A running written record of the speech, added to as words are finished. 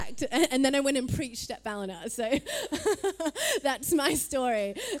walked, and then I went and preached at Ballina. So that's my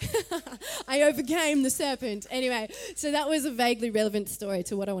story. I overcame the serpent. Anyway, so that was a vaguely relevant story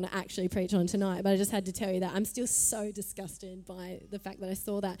to what I want to actually preach on tonight, but I just had to tell you that. I'm still so disgusted by the fact that I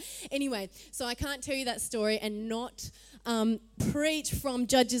saw that. Anyway, so I can't tell you that story and not preach from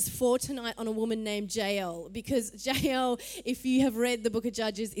Judges 4 tonight on a woman named Jael, because Jael, if you have read the book of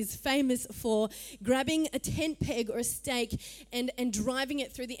Judges, is famous for grabbing a tent peg or a stake and driving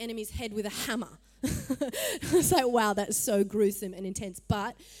it through the enemy's head with a hammer. I was like, wow, that's so gruesome and intense,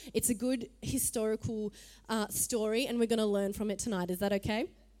 but it's a good historical story, and we're going to learn from it tonight. Is that okay?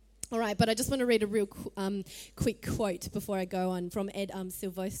 All right, but I just want to read a real quick quote before I go on from Ed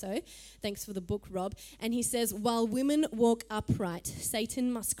Silvoso. Thanks for the book, Rob. And he says, while women walk upright,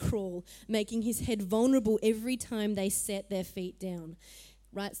 Satan must crawl, making his head vulnerable every time they set their feet down.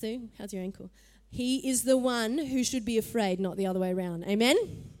 Right, Sue? How's your ankle? He is the one who should be afraid, not the other way around. Amen?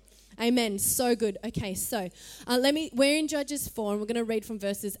 Amen. So good. Okay, so we're in Judges 4, and we're going to read from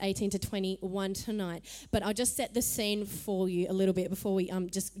verses 18 to 21 tonight. But I'll just set the scene for you a little bit before we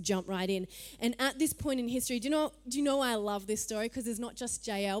just jump right in. And at this point in history, do you know why I love this story? Because there's not just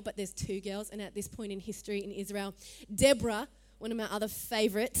Jael, but there's two girls. And at this point in history in Israel, Deborah, one of my other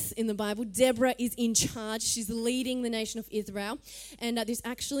favorites in the Bible, Deborah is in charge. She's leading the nation of Israel. And this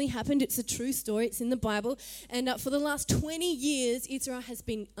actually happened. It's a true story. It's in the Bible. And for the last 20 years, Israel has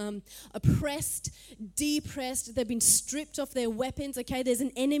been oppressed, depressed. They've been stripped of their weapons. Okay, there's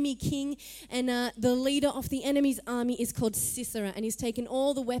an enemy king. And the leader of the enemy's army is called Sisera. And he's taken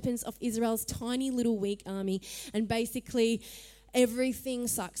all the weapons of Israel's tiny little weak army and basically everything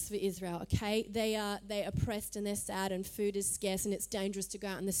sucks for Israel, okay? They're oppressed and they're sad and food is scarce and it's dangerous to go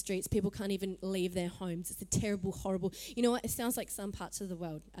out in the streets. People can't even leave their homes. It's a terrible, horrible... You know what? It sounds like some parts of the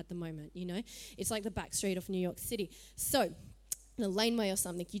world at the moment, you know? It's like the back street of New York City. So, in a laneway or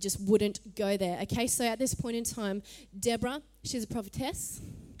something, you just wouldn't go there, okay? So at this point in time, Deborah, she's a prophetess.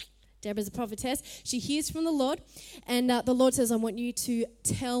 Deborah's a prophetess. She hears from the Lord, and the Lord says, I want you to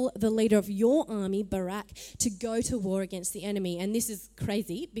tell the leader of your army, Barak, to go to war against the enemy. And this is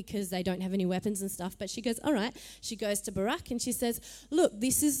crazy because they don't have any weapons and stuff, but she goes, all right. She goes to Barak and she says, look,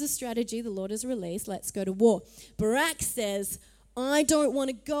 this is the strategy the Lord has released. Let's go to war. Barak says, I don't want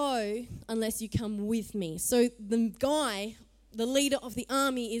to go unless you come with me. So the guy, the leader of the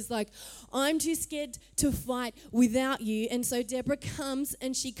army, is like, I'm too scared to fight without you. And so Deborah comes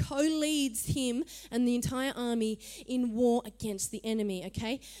and she co-leads him and the entire army in war against the enemy,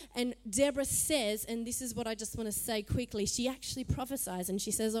 okay? And Deborah says, and this is what I just want to say quickly, she actually prophesies and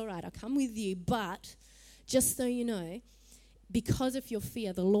she says, all right, I'll come with you, but just so you know, because of your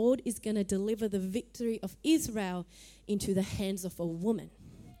fear, the Lord is going to deliver the victory of Israel into the hands of a woman.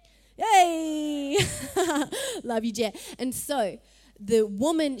 Yay! Love you, Jet. And so the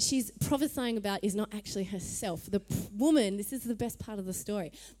woman she's prophesying about is not actually herself. The woman, this is the best part of the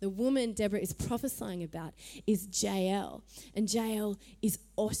story, the woman Deborah is prophesying about is Jael. And Jael is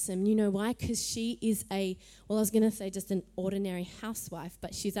awesome. You know why? Because she is I was going to say just an ordinary housewife,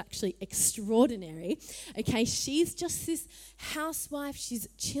 but she's actually extraordinary. Okay, she's just this housewife. She's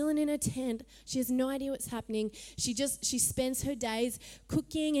chilling in her tent. She has no idea what's happening. She spends her days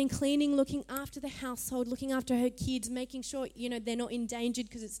cooking and cleaning, looking after the household, looking after her kids, making sure, they're not endangered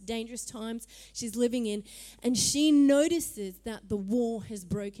because it's dangerous times she's living in. And she notices that the war has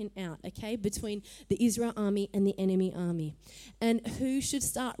broken out, okay, between the Israel army and the enemy army. And who should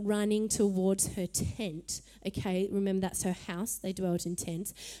start running towards her tent? Okay, remember that's her house. They dwelt in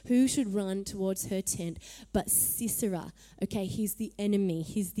tents. Who should run towards her tent but Sisera? Okay, he's the enemy.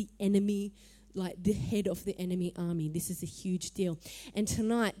 He's the enemy, like the head of the enemy army. This is a huge deal. And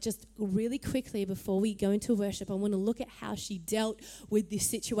tonight, just really quickly before we go into worship, I want to look at how she dealt with this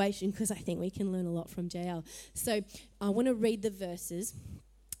situation because I think we can learn a lot from Jael. So I want to read the verses,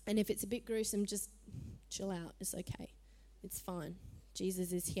 and if it's a bit gruesome, just chill out. It's okay. It's fine.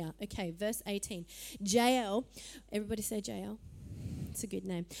 Jesus is here. Okay, verse 18. Jael, everybody say Jael. It's a good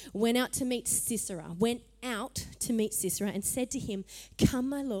name. Went out to meet Sisera and said to him, come,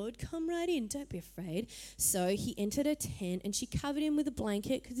 my lord, come right in. Don't be afraid. So he entered her tent and she covered him with a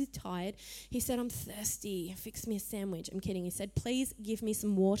blanket because he's tired. He said, I'm thirsty. Fix me a sandwich. I'm kidding. He said, please give me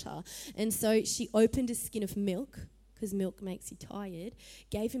some water. And so she opened a skin of milk, because milk makes you tired,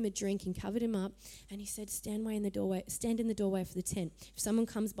 gave him a drink and covered him up. And he said, stand in the doorway for the tent. If someone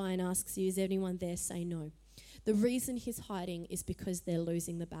comes by and asks you, is there anyone there, say no. The reason he's hiding is because they're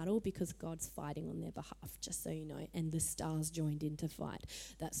losing the battle, because God's fighting on their behalf, just so you know, and the stars joined in to fight.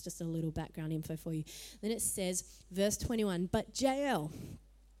 That's just a little background info for you. Then it says, verse 21, but Jael,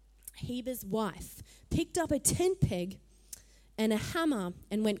 Heber's wife, picked up a tent peg and a hammer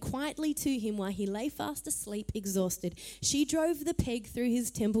and went quietly to him while he lay fast asleep, exhausted. She drove the peg through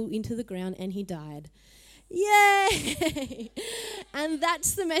his temple into the ground and he died. Yay! And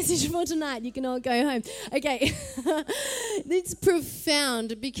that's the message for tonight. You can all go home. Okay. It's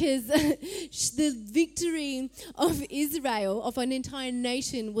profound because the victory of Israel, of an entire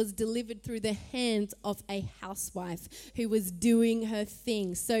nation, was delivered through the hands of a housewife who was doing her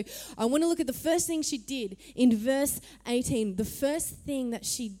thing. So I want to look at the first thing she did in verse 18. The first thing that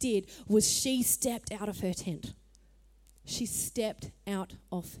she did was she stepped out of her tent. She stepped out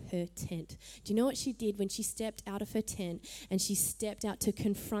of her tent. Do you know what she did when she stepped out of her tent and she stepped out to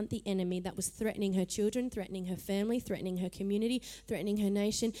confront the enemy that was threatening her children, threatening her family, threatening her community, threatening her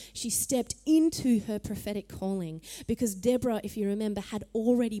nation? She stepped into her prophetic calling because Deborah, if you remember, had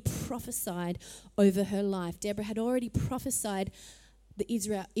already prophesied over her life. Deborah had already prophesied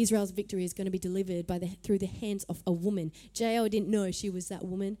Israel's victory is going to be delivered through the hands of a woman. Jael didn't know she was that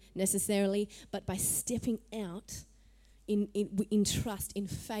woman necessarily, but by stepping out in trust, in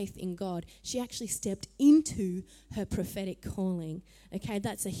faith in God, she actually stepped into her prophetic calling. Okay,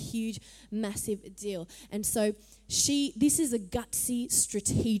 that's a huge, massive deal. And so this is a gutsy,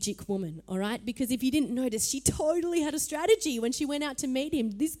 strategic woman, all right? Because if you didn't notice, she totally had a strategy when she went out to meet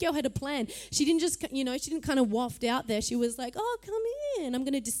him. This girl had a plan. She didn't just, she didn't kind of waft out there. She was like, oh, come in. I'm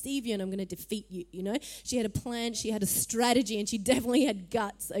going to deceive you and I'm going to defeat you, She had a plan. She had a strategy and she definitely had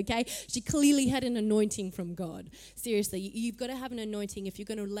guts, okay? She clearly had an anointing from God. Seriously, you've got to have an anointing if you're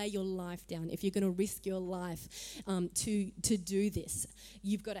going to lay your life down, if you're going to risk your life to do this.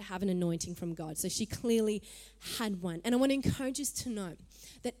 You've got to have an anointing from God. So she clearly had one. And I want to encourage us to know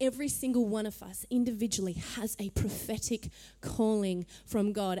that every single one of us individually has a prophetic calling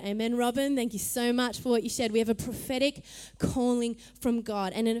from God. Amen, Robin? Thank you so much for what you shared. We have a prophetic calling from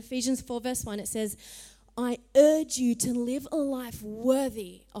God. And in Ephesians 4 verse 1 it says, I urge you to live a life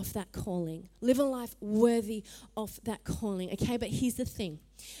worthy of that calling. Live a life worthy of that calling. Okay, but here's the thing.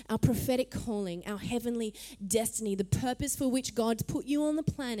 Our prophetic calling, our heavenly destiny, the purpose for which God's put you on the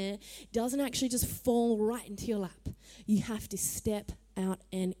planet doesn't actually just fall right into your lap. You have to step out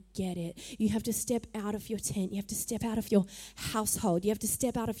and get it. You have to step out of your tent. You have to step out of your household. You have to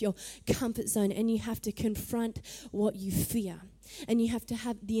step out of your comfort zone and you have to confront what you fear. And you have to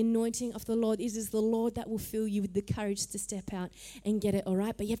have the anointing of the Lord. It is the Lord that will fill you with the courage to step out and get it, all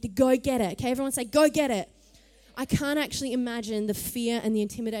right? But you have to go get it, okay? Everyone say, go get it. I can't actually imagine the fear and the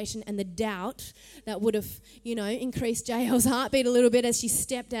intimidation and the doubt that would have, increased Jael's heartbeat a little bit as she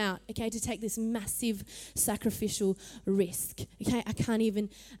stepped out, okay, to take this massive sacrificial risk, okay? I can't even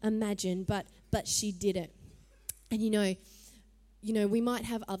imagine, but she did it. And we might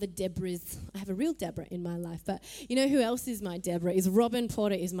have other Deborahs. I have a real Deborah in my life, but who else is my Deborah? Is Robin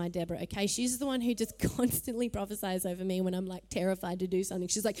Porter is my Deborah, okay? She's the one who just constantly prophesies over me when I'm like terrified to do something.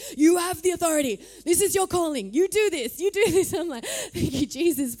 She's like, you have the authority. This is your calling. You do this. You do this. I'm like, thank you,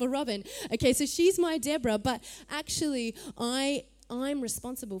 Jesus, for Robin. Okay, so she's my Deborah, but actually I'm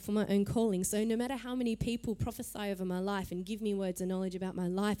responsible for my own calling. So no matter how many people prophesy over my life and give me words of knowledge about my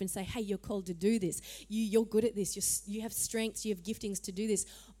life and say, hey, you're called to do this. You're good at this. You have strengths. You have giftings to do this.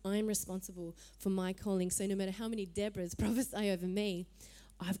 I'm responsible for my calling. So no matter how many Deborahs prophesy over me,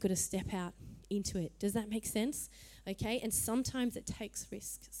 I've got to step out into it. Does that make sense? Okay. And sometimes it takes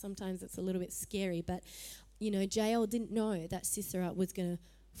risk. Sometimes it's a little bit scary. But, Jael didn't know that Sisera was going to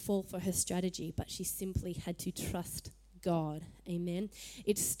fall for her strategy, but she simply had to trust God. Amen.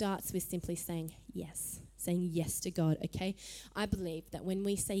 It starts with simply saying yes to God, okay? I believe that when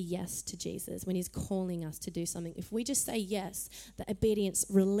we say yes to Jesus, when he's calling us to do something, if we just say yes, the obedience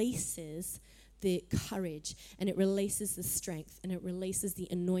releases the courage and it releases the strength and it releases the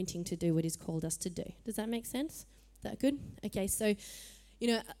anointing to do what he's called us to do. Does that make sense? Is that good? Okay, so,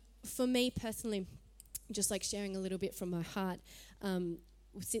 for me personally, just like sharing a little bit from my heart,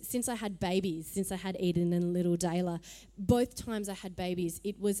 since I had babies, since I had Eden and little Dayla, both times I had babies,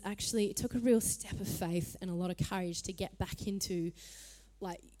 it took a real step of faith and a lot of courage to get back into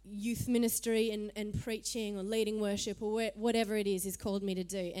like youth ministry and preaching or leading worship or whatever it is he's called me to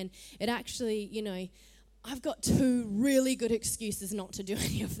do. And it actually, I've got two really good excuses not to do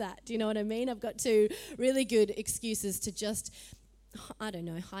any of that. Do you know what I mean? I've got two really good excuses to just,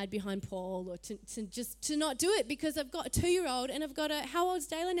 hide behind Paul or to not do it because I've got a 2-year-old and I've got how old's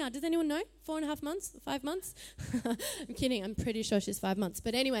Dayla now? Does anyone know? 4.5 months? 5 months? I'm kidding. I'm pretty sure she's 5 months.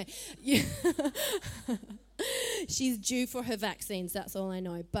 But anyway, yeah. She's due for her vaccines. That's all I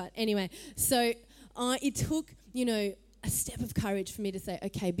know. But anyway, so it took, a step of courage for me to say,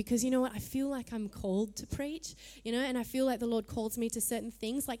 okay, because you know what, I feel like I'm called to preach, and I feel like the Lord calls me to certain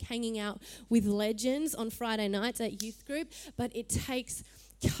things, like hanging out with legends on Friday nights at youth group, but it takes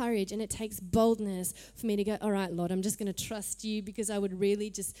courage and it takes boldness for me to go, all right, Lord, I'm just going to trust you, because I would really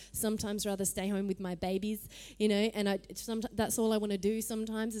just sometimes rather stay home with my babies, and that's all I want to do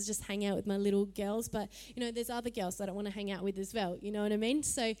sometimes is just hang out with my little girls. But, there's other girls that I want to hang out with as well. You know what I mean?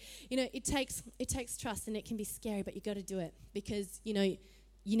 So, it takes trust, and it can be scary, but you got to do it, because,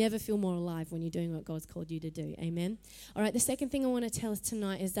 you never feel more alive when you're doing what God's called you to do. Amen? All right, the second thing I want to tell us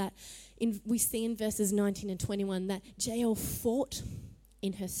tonight is that we see in verses 19 and 21 that Jael fought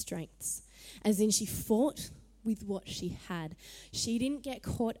in her strengths, as in she fought with what she had. She didn't get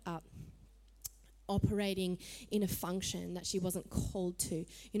caught up operating in a function that she wasn't called to.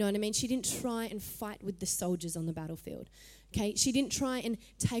 You know what I mean? She didn't try and fight with the soldiers on the battlefield. Okay, she didn't try and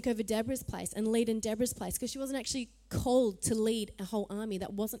take over Deborah's place and lead in Deborah's place, because she wasn't actually called to lead a whole army.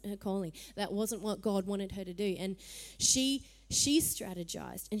 That wasn't her calling. That wasn't what God wanted her to do. And she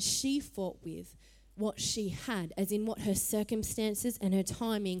strategized and she fought with what she had, as in what her circumstances and her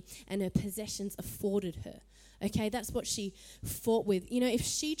timing and her possessions afforded her. Okay, that's what she fought with. If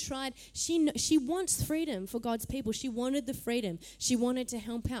she tried, she wants freedom for God's people. She wanted the freedom. She wanted to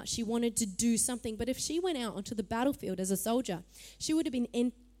help out. She wanted to do something. But if she went out onto the battlefield as a soldier, she would have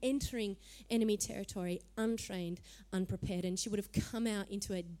been entering enemy territory untrained, unprepared, and she would have come out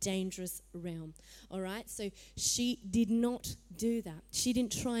into a dangerous realm. All right, so she did not do that. She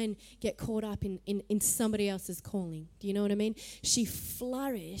didn't try and get caught up in somebody else's calling. Do you know what I mean? She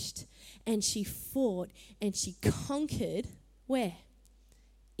flourished and she fought and she conquered. Where?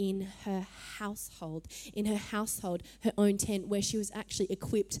 In her household, her own tent, where she was actually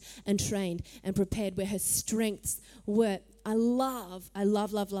equipped and trained and prepared, where her strengths were. I love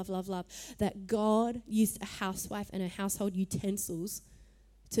that God used a housewife and her household utensils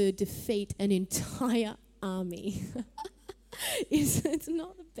to defeat an entire army. It's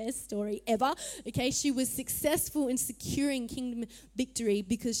not the best story ever. Okay, she was successful in securing kingdom victory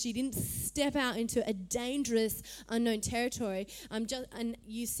because she didn't step out into a dangerous, unknown territory. And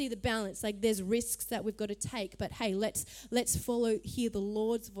you see the balance. Like, there's risks that we've got to take, but hey, let's hear the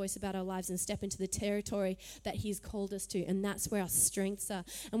Lord's voice about our lives and step into the territory that He's called us to. And that's where our strengths are.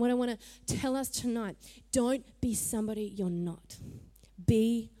 And what I want to tell us tonight: don't be somebody you're not.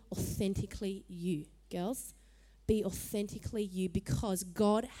 Be authentically you, girls. Be authentically you, because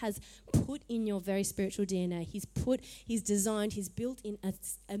God has put in your very spiritual DNA. He's designed, He's built in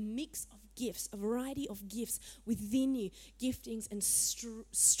a mix of gifts, a variety of gifts within you, giftings and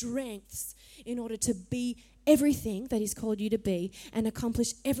strengths, in order to be everything that He's called you to be and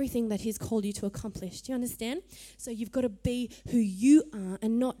accomplish everything that He's called you to accomplish. Do you understand? So you've got to be who you are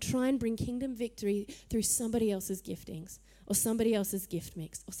and not try and bring kingdom victory through somebody else's giftings or somebody else's gift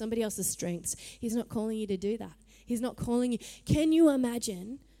mix or somebody else's strengths. He's not calling you to do that. He's not calling you. Can you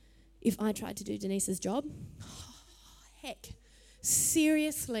imagine if I tried to do Denise's job? Oh, heck.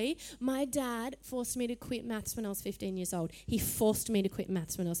 Seriously, my dad forced me to quit maths when I was 15 years old. He forced me to quit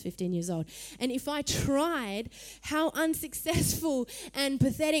maths when I was 15 years old. And if I tried, how unsuccessful and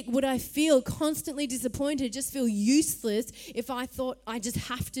pathetic would I feel? Constantly disappointed, just feel useless if I thought I just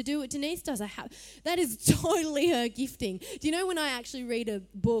have to do what Denise does. That is totally her gifting. Do you know when I actually read a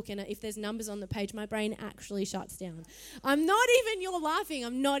book and if there's numbers on the page, my brain actually shuts down? You're laughing,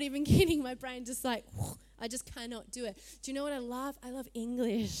 I'm not even kidding. My brain just like, I just cannot do it. Do you know what I love? I love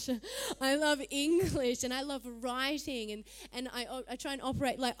English. I love English and I love writing and I try and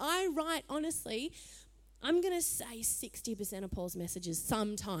operate. Like, I write, honestly, I'm going to say 60% of Paul's messages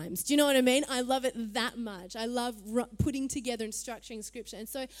sometimes. Do you know what I mean? I love it that much. I love putting together and structuring scripture. And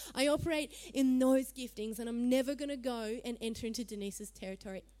so I operate in those giftings, and I'm never going to go and enter into Denise's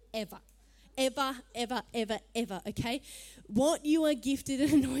territory ever. Ever, ever, ever, ever, okay? What you are gifted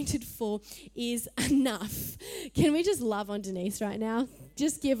and anointed for is enough. Can we just love on Denise right now?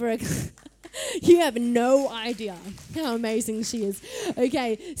 Just give her a... You have no idea how amazing she is.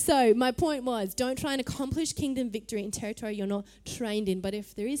 Okay, so my point was, don't try and accomplish kingdom victory in territory you're not trained in. But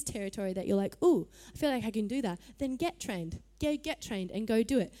if there is territory that you're like, ooh, I feel like I can do that, then get trained. Get trained and go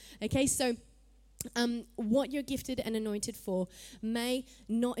do it. Okay, so... what you're gifted and anointed for may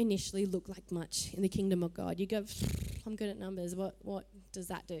not initially look like much in the kingdom of God. You go, I'm good at numbers. What does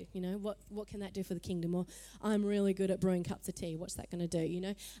that do? You know, what can that do for the kingdom? Or I'm really good at brewing cups of tea. What's that going to do? You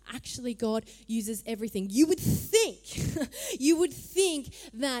know, actually, God uses everything. You would think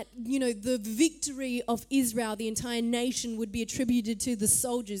that, you know, the victory of Israel, the entire nation, would be attributed to the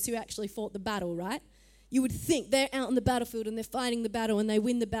soldiers who actually fought the battle, right? You would think they're out on the battlefield and they're fighting the battle and they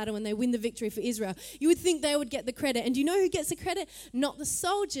win the battle and they win the victory for Israel. You would think they would get the credit. And do you know who gets the credit? Not the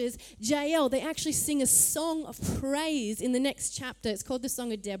soldiers, Jael. They actually sing a song of praise in the next chapter. It's called the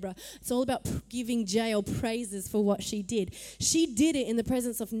Song of Deborah. It's all about giving Jael praises for what she did. She did it in the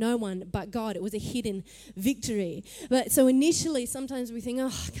presence of no one but God. It was a hidden victory. But so initially, sometimes we think, oh,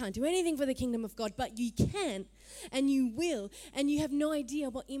 I can't do anything for the kingdom of God. But you can. And you will, and you have no idea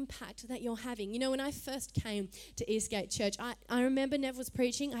what impact that you're having. You know, when I first came to Eastgate Church, I remember Nev was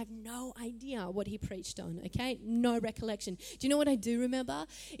preaching. I have no idea what he preached on, okay? No recollection. Do you know what I do remember?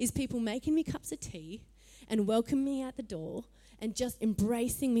 Is people making me cups of tea and welcoming me at the door and just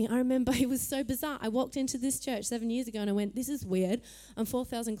embracing me. I remember it was so bizarre. I walked into this church 7 years ago and I went, this is weird. I'm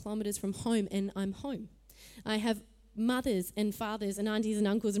 4,000 kilometres from home and I'm home. I have mothers and fathers and aunties and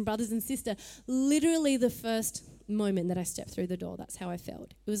uncles and brothers and sisters. Literally the first moment that I stepped through the door, that's how I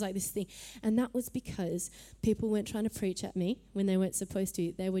felt. It was like this thing. And that was because people weren't trying to preach at me when they weren't supposed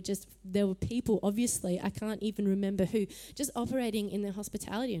to. There were people, obviously, I can't even remember who, just operating in their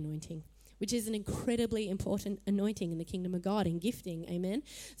hospitality anointing, which is an incredibly important anointing in the kingdom of God and gifting, amen?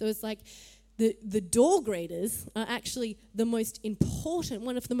 So it's like the door greeters are actually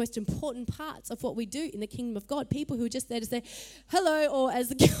one of the most important parts of what we do in the kingdom of God. People who are just there to say hello, or as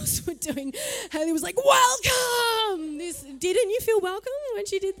the girls were doing, Haley was like, welcome! Didn't you feel welcome when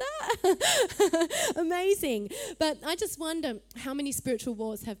she did that? Amazing. But I just wonder how many spiritual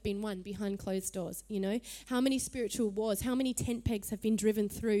wars have been won behind closed doors, you know? How many spiritual wars, how many tent pegs have been driven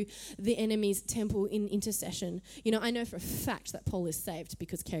through the enemy's temple in intercession? You know, I know for a fact that Paul is saved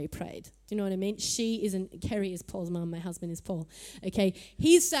because Kerry prayed. Do you know what I mean? Kerry is Paul's mum, my husband is Paul, okay?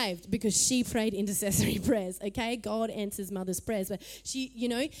 He's saved because she prayed intercessory prayers, okay? God answers mother's prayers. But she, you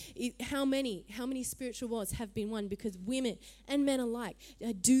know, how many spiritual wars have been won because women and men alike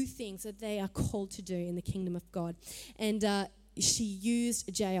do things that they are called to do in the kingdom of God. And she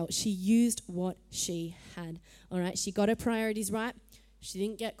used Jael. She used what she had, all right? She got her priorities right. She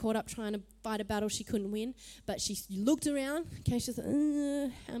didn't get caught up trying to fight a battle she couldn't win, but she looked around. Okay, she's like,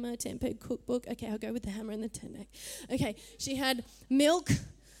 hammer, tent peg, cookbook. Okay, I'll go with the hammer and the tent peg. Okay, she had milk,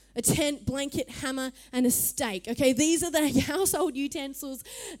 a tent, blanket, hammer, and a stake. Okay, these are the household utensils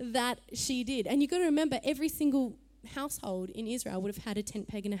that she did. And you've got to remember, every single household in Israel would have had a tent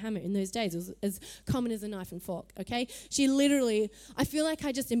peg and a hammer in those days. It was as common as a knife and fork, okay? She literally, I feel like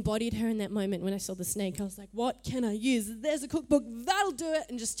I just embodied her in that moment when I saw the snake. I was like, what can I use? There's a cookbook, that'll do it,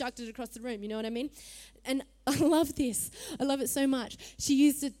 and just chucked it across the room, you know what I mean? And I love this. I love it so much. She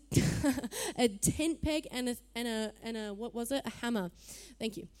used a tent peg and a what was it? A hammer.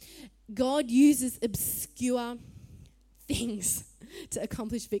 Thank you. God uses obscure things to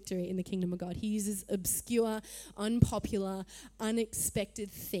accomplish victory in the kingdom of God. He uses obscure, unpopular,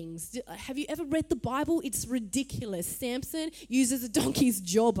 unexpected things. Have you ever read the Bible? It's ridiculous. Samson uses a donkey's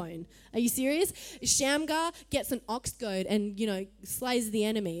jawbone. Are you serious? Shamgar gets an ox goad and, you know, slays the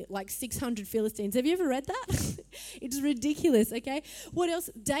enemy, like 600 Philistines. Have you ever read that? It's ridiculous, okay? What else?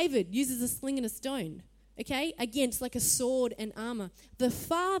 David uses a sling and a stone, okay, against like a sword and armor. The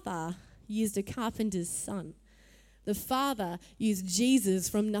Father used a carpenter's son. The Father used Jesus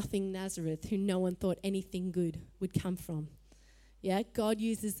from nothing Nazareth, who no one thought anything good would come from. Yeah, God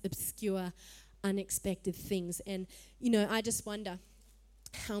uses obscure, unexpected things. And, you know, I just wonder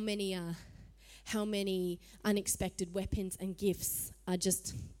how many unexpected weapons and gifts are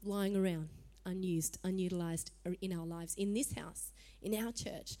just lying around, unused, unutilized in our lives, in this house, in our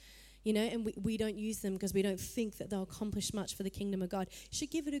church. You know, and we don't use them because we don't think that they'll accomplish much for the kingdom of God. You should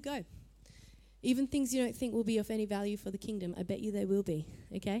give it a go. Even things you don't think will be of any value for the kingdom, I bet you they will be,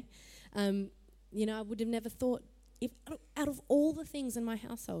 okay? You know, I would have never thought, if out of all the things in my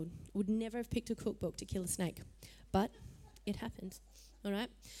household, would never have picked a cookbook to kill a snake. But it happened, all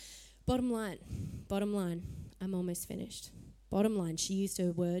right? Bottom line, I'm almost finished. Bottom line, she used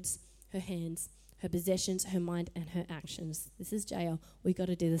her words, her hands, her possessions, her mind, and her actions. This is Jael. We got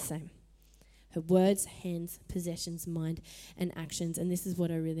to do the same. Her words, hands, possessions, mind, and actions. And this is what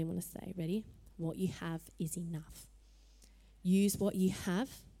I really want to say. Ready? What you have is enough. Use what you have,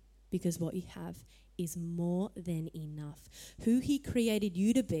 because what you have is more than enough. Who He created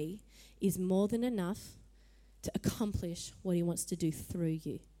you to be is more than enough to accomplish what He wants to do through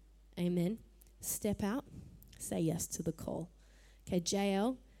you. Amen. Step out. Say yes to the call. Okay,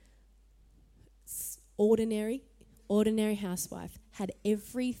 Jael, ordinary housewife, had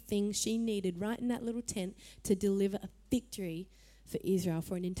everything she needed right in that little tent to deliver a victory for Israel,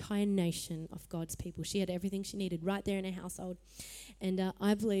 for an entire nation of God's people. She had everything she needed right there in her household. And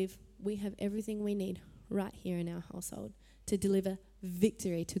I believe we have everything we need right here in our household to deliver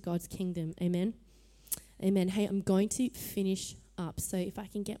victory to God's kingdom. Amen. Amen. Hey, I'm going to finish up. So if I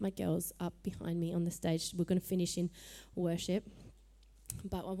can get my girls up behind me on the stage, we're going to finish in worship.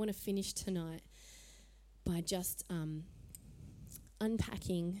 But I want to finish tonight by just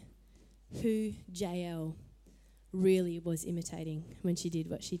unpacking who Jael really was imitating when she did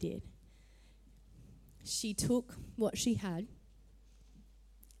what she did. She took what she had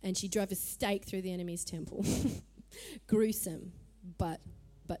and she drove a stake through the enemy's temple. Gruesome, but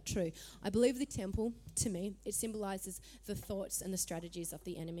true. I believe the temple, to me, it symbolizes the thoughts and the strategies of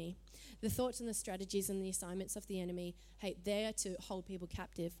the enemy. The thoughts and the strategies and the assignments of the enemy, hey, they're to hold people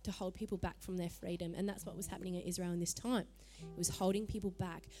captive, to hold people back from their freedom. And that's what was happening in Israel in this time. It was holding people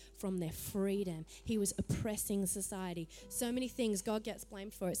back from their freedom. He was oppressing society. So many things God gets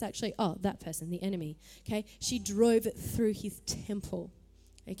blamed for. It's actually, that person, the enemy. Okay? She drove it through his temple.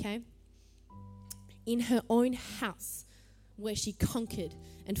 Okay? In her own house, where she conquered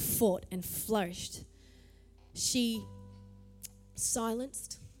and fought and flourished, she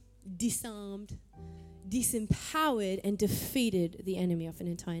silenced, disarmed, disempowered, and defeated the enemy of an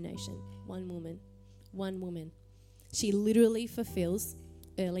entire nation. One woman. She literally fulfills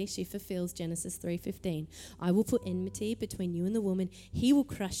Genesis 3:15. I will put enmity between you and the woman. He will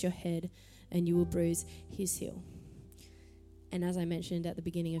crush your head and you will bruise his heel. And as I mentioned at the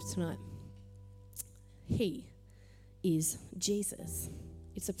beginning of tonight, he is Jesus.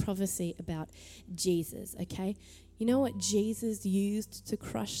 It's a prophecy about Jesus, okay? You know what Jesus used to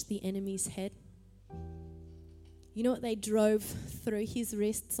crush the enemy's head? You know what they drove through his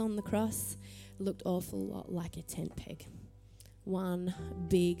wrists on the cross? It looked awful lot like a tent peg. One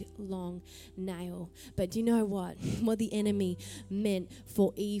big, long nail. But do you know what? What the enemy meant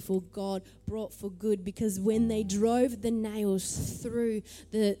for evil, God brought for good, because when they drove the nails through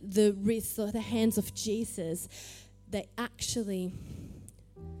the wrists or the hands of Jesus,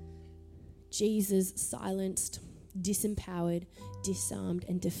 Jesus silenced, disempowered, disarmed,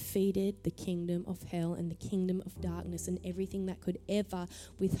 and defeated the kingdom of hell and the kingdom of darkness and everything that could ever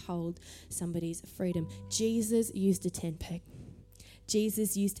withhold somebody's freedom. Jesus used a tent peg.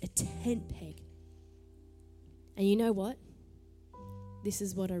 Jesus used a tent peg. And you know what? This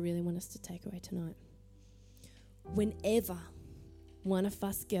is what I really want us to take away tonight. Whenever one of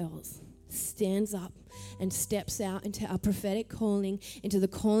us girls stands up and steps out into our prophetic calling, into the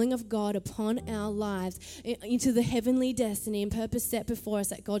calling of God upon our lives, into the heavenly destiny and purpose set before us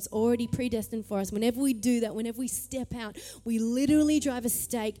that God's already predestined for us, whenever we do that, whenever we step out, we literally drive a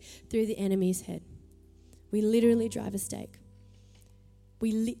stake through the enemy's head. We literally drive a stake.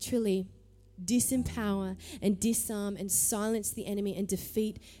 We literally disempower and disarm and silence the enemy and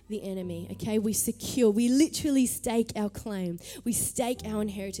defeat the enemy, okay? We literally stake our claim. We stake our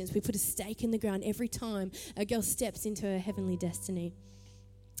inheritance. We put a stake in the ground every time a girl steps into her heavenly destiny.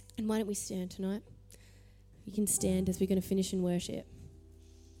 And why don't we stand tonight? You can stand as we're going to finish in worship.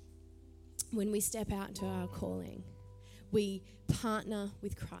 When we step out into our calling, we partner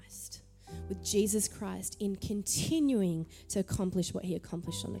with Christ, with Jesus Christ, in continuing to accomplish what he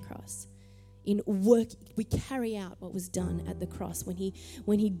accomplished on the cross. In work, we carry out what was done at the cross when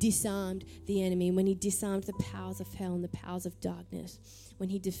he disarmed the enemy, when he disarmed the powers of hell and the powers of darkness. When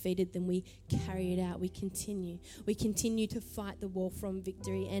he defeated them, we carry it out. We continue to fight the war from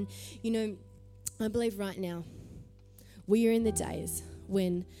victory. And I believe right now we are in the days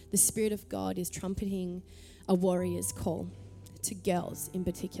when the Spirit of God is trumpeting a warrior's call to girls in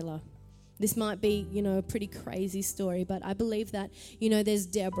particular. This might be, a pretty crazy story, but I believe that, there's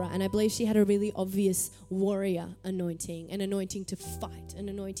Deborah, and I believe she had a really obvious warrior anointing, an anointing to fight, an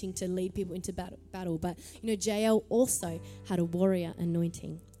anointing to lead people into battle. But, Jael also had a warrior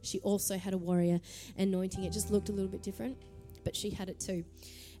anointing. She also had a warrior anointing. It just looked a little bit different, but she had it too.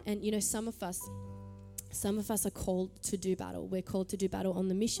 And, some of us are called to do battle. We're called to do battle on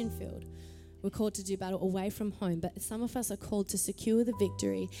the mission field. We're called to do battle away from home, but some of us are called to secure the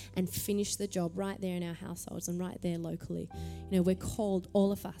victory and finish the job right there in our households and right there locally. We're called,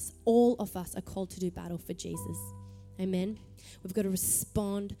 all of us are called to do battle for Jesus. Amen. We've got to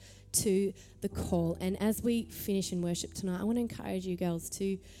respond to the call. And as we finish in worship tonight, I want to encourage you girls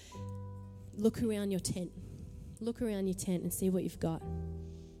to look around your tent. Look around your tent and see what you've got.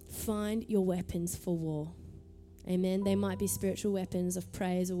 Find your weapons for war. Amen. They might be spiritual weapons of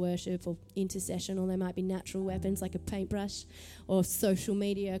praise or worship or intercession, or they might be natural weapons like a paintbrush or social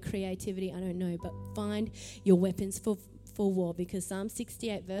media, creativity, I don't know. But find your weapons for war, because Psalm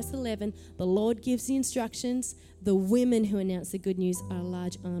 68 verse 11, the Lord gives the instructions. The women who announce the good news are a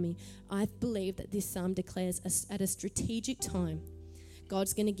large army. I believe that this psalm declares at a strategic time,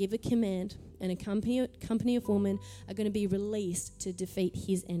 God's going to give a command, and a company of women are going to be released to defeat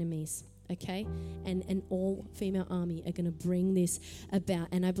his enemies. okay? And an all-female army are going to bring this about.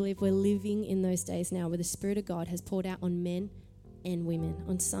 And I believe we're living in those days now where the Spirit of God has poured out on men and women,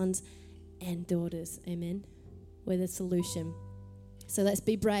 on sons and daughters, amen? We're the solution. So let's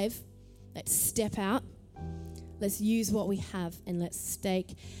be brave. Let's step out. Let's use what we have and let's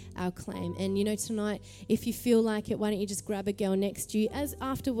stake our claim. And you know, tonight, if you feel like it, why don't you just grab a girl next to you as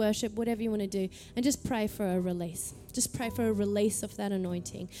after worship, whatever you want to do, and just pray for a release. Just pray for a release of that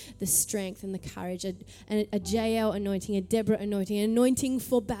anointing, the strength and the courage, a Jael anointing, a Deborah anointing, an anointing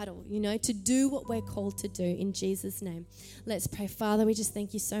for battle, you know, to do what we're called to do in Jesus' name. Let's pray. Father, we just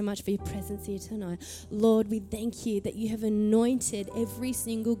thank you so much for your presence here tonight. Lord, we thank you that you have anointed every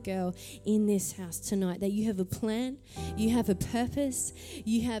single girl in this house tonight, that you have a plan, you have a purpose,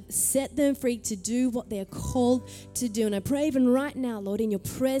 you have set them free to do what they're called to do. And I pray even right now, Lord, in your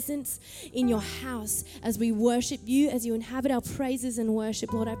presence, in your house, as we worship you, as you inhabit our praises and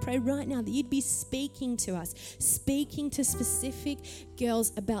worship, Lord, I pray right now that you'd be speaking to us, speaking to specific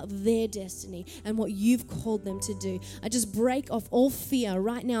girls about their destiny and what you've called them to do. I just break off all fear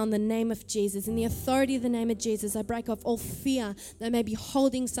right now in the name of Jesus. In the authority of the name of Jesus, I break off all fear that may be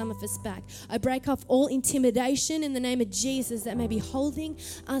holding some of us back. I break off all intimidation in the name of Jesus that may be holding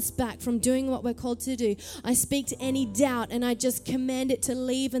us back from doing what we're called to do. I speak to any doubt and I just command it to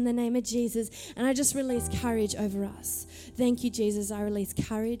leave in the name of Jesus. And I just release courage over us. Thank you, Jesus. I release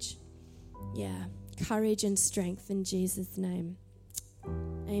courage. Yeah, courage and strength in Jesus' name.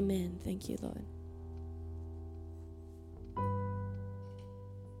 Amen. Thank you, Lord.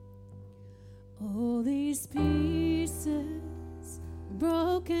 All these pieces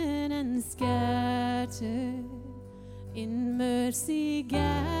broken and scattered, in mercy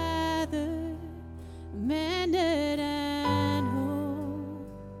gathered, mended and whole,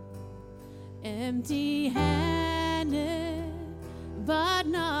 empty-handed but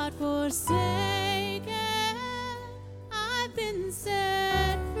not forsaken. I've been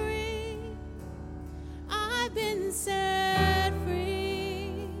set free. I've been set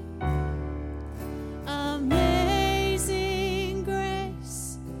free. Amazing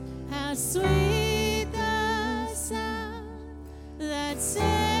grace, how sweet the sound that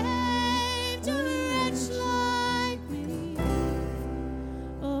saved a wretch like me.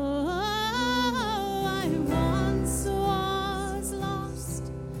 Oh, I once was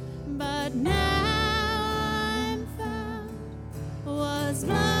lost, but now I'm found. Was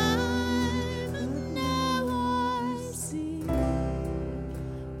blind, but now I see.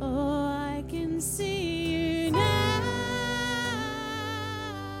 Oh, I can see you now.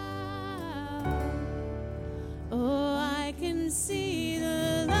 Oh, I can see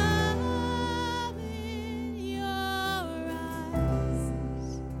the love in your eyes,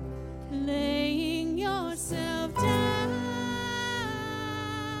 laying yourself down,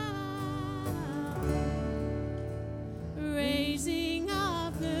 raising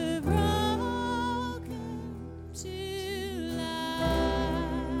up the broken to life.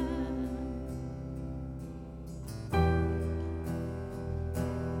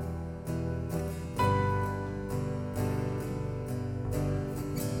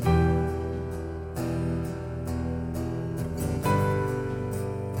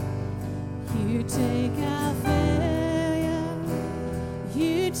 You take our failure,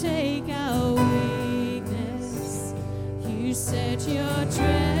 you take our weakness, you set your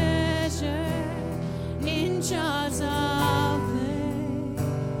treasure in jars of clay.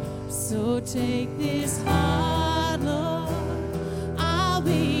 So take this heart, Lord, I'll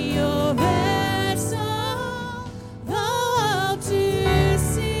be your vessel, the world to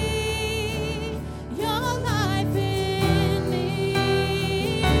see your life in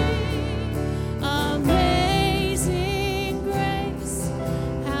me. Amazing grace,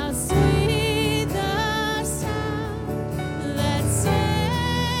 how sweet the sound that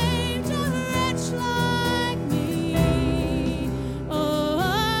saved a wretch like me. Oh,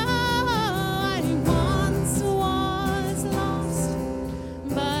 I once was lost,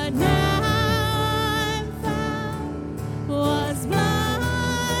 but now I'm found. Was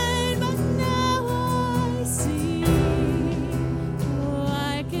blind, but now I see. Oh,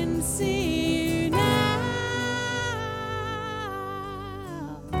 I can see you now.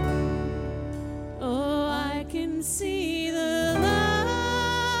 Oh, I can see